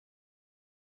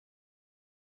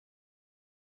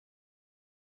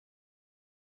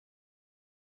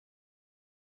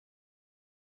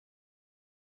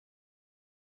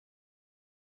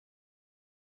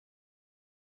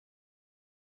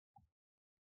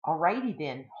Alrighty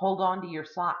then, hold on to your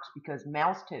socks because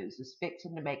Mouse Toes is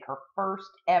fixing to make her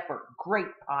first ever great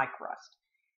pie crust.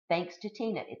 Thanks to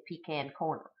Tina at Pecan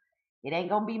Corner. It ain't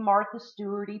gonna be Martha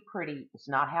Stewarty pretty. It's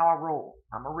not how I roll.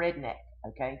 I'm a redneck,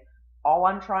 okay? All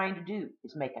I'm trying to do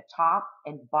is make a top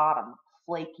and bottom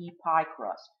flaky pie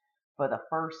crust for the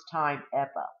first time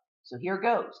ever. So here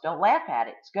goes. Don't laugh at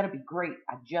it. It's gonna be great.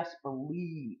 I just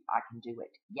believe I can do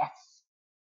it. Yes.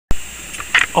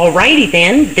 Alrighty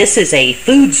then, this is a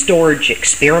food storage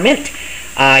experiment.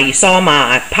 You saw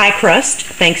my pie crust,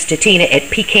 thanks to Tina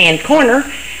at Pecan Corner,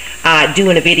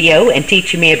 doing a video and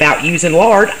teaching me about using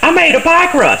lard. I made a pie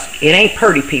crust. It ain't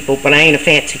pretty, people, but I ain't a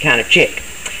fancy kind of chick.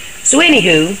 So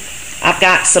anywho, I've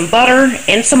got some butter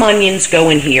and some onions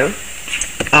going here.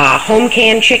 Home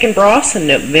canned chicken broth in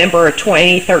November of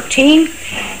 2013.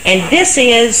 And this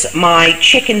is my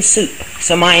chicken soup.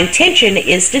 So my intention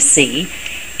is to see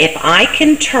if I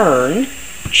can turn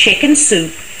chicken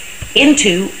soup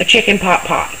into a chicken pot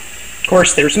pie. Of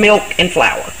course, there's milk and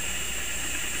flour.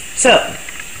 So,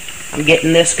 I'm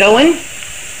getting this going.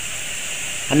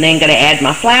 I'm then going to add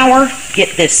my flour,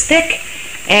 get this thick,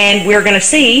 and we're going to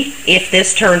see if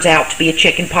this turns out to be a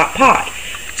chicken pot pie.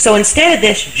 So instead of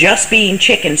this just being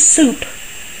chicken soup,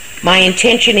 my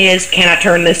intention is, can I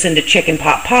turn this into chicken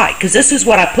pot pie? Because this is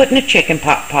what I put in a chicken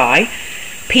pot pie.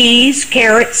 Peas,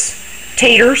 carrots,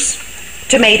 taters,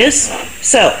 tomatoes.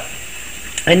 So,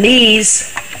 and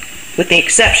these, with the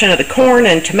exception of the corn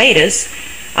and tomatoes,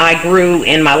 I grew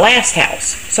in my last house.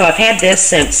 So I've had this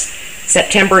since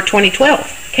September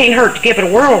 2012. Can't hurt to give it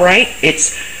a whirl, right?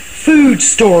 It's food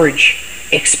storage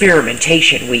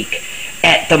experimentation week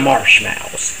at the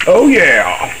Marshmallows. Oh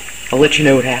yeah! I'll let you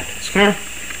know what happens. Huh?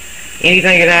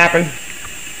 Anything could happen.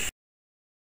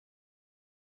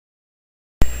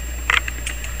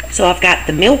 So I've got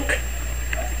the milk,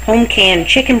 home canned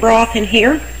chicken broth in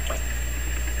here,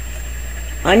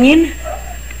 onion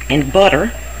and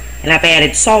butter, and I've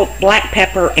added salt, black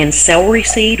pepper, and celery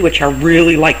seed, which I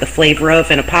really like the flavor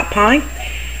of in a pot pie.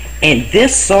 And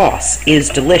this sauce is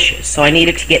delicious, so I need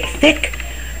it to get thick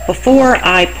before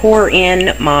I pour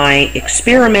in my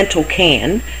experimental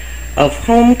can of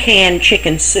home canned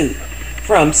chicken soup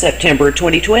from September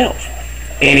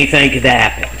 2012. Anything could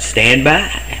happen. Stand by.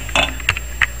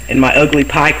 And my ugly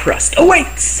pie crust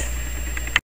awaits.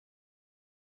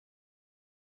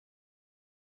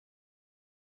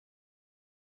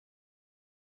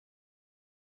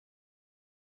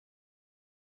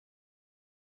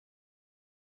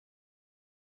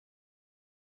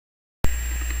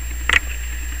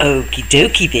 Okie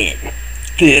dokie then.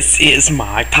 This is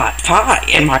my pot pie,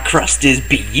 and my crust is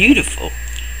beautiful.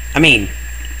 I mean,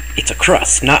 it's a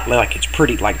crust, not like it's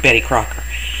pretty like Betty Crocker.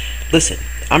 Listen,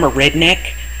 I'm a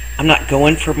redneck. I'm not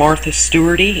going for Martha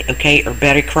Stewarty, okay, or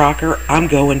Betty Crocker. I'm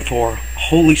going for,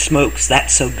 holy smokes,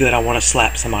 that's so good I want to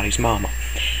slap somebody's mama.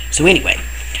 So anyway,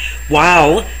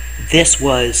 while this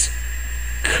was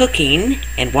cooking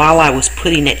and while I was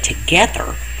putting it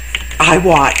together, I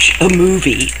watched a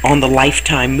movie on the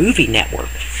Lifetime Movie Network.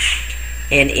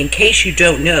 And in case you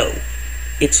don't know,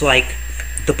 it's like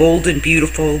The Bold and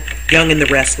Beautiful, Young and the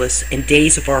Restless, and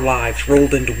Days of Our Lives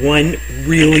rolled into one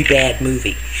really bad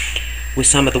movie with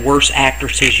some of the worst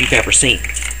actresses you've ever seen.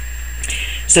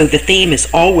 So the theme is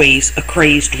always a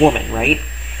crazed woman, right?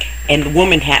 And the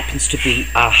woman happens to be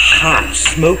a hot,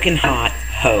 smoking hot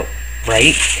hoe,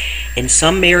 right? And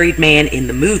some married man in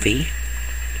the movie,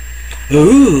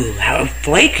 ooh, how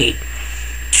flaky,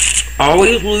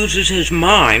 always loses his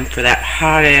mind for that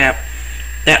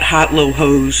hot little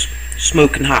hoe's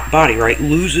smoking hot body, right?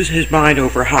 Loses his mind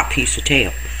over a hot piece of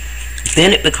tail.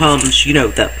 Then it becomes, you know,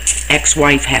 the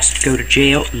ex-wife has to go to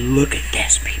jail. Look at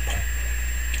this, people.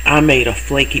 I made a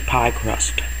flaky pie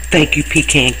crust. Thank you,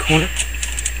 Pecan Corner.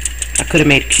 I could have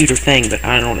made a cuter thing, but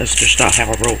I don't know. It's just not how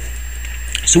I roll.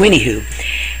 So anywho,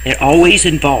 it always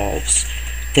involves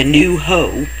the new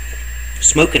hoe,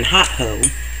 smoking hot hoe,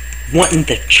 wanting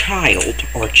the child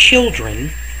or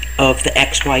children of the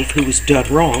ex-wife who was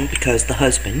done wrong because the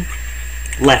husband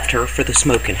left her for the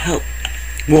smoking hoe.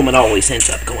 Woman always ends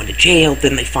up going to jail.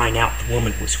 Then they find out the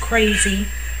woman was crazy.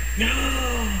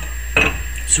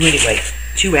 So anyway,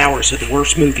 2 hours of the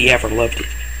worst movie ever. Loved it.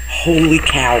 Holy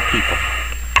cow, people.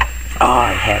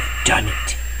 I have done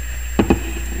it.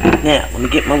 Now, let me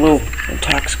get my little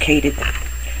intoxicated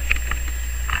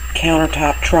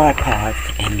countertop tripod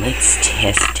and let's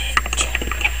test it.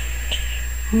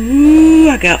 Ooh,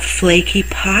 I got flaky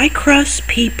pie crust,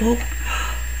 people.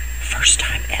 First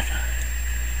time ever.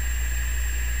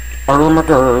 Oh my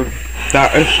god,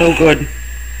 that is so good.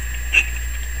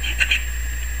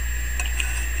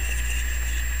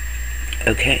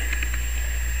 Okay.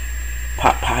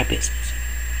 pot pie business.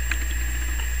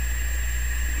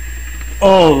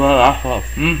 Oh,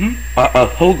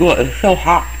 so good. It's so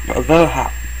hot. Very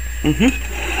hot.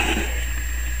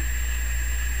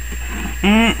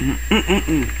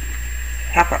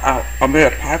 Check it out. I made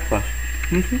a pie crust.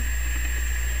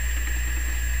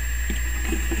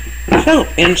 So,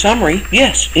 in summary,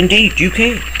 yes, indeed, you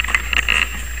can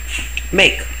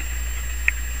make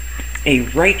a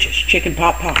righteous chicken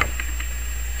pot pie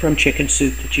from chicken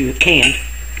soup that you have canned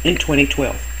in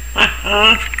 2012.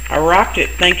 I rocked it.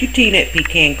 Thank you, Tina at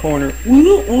Pecan Corner.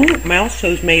 Woo, woo. Mouse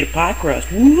Toes made a pie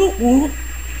crust. Woo, woo.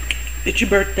 It's your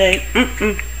birthday.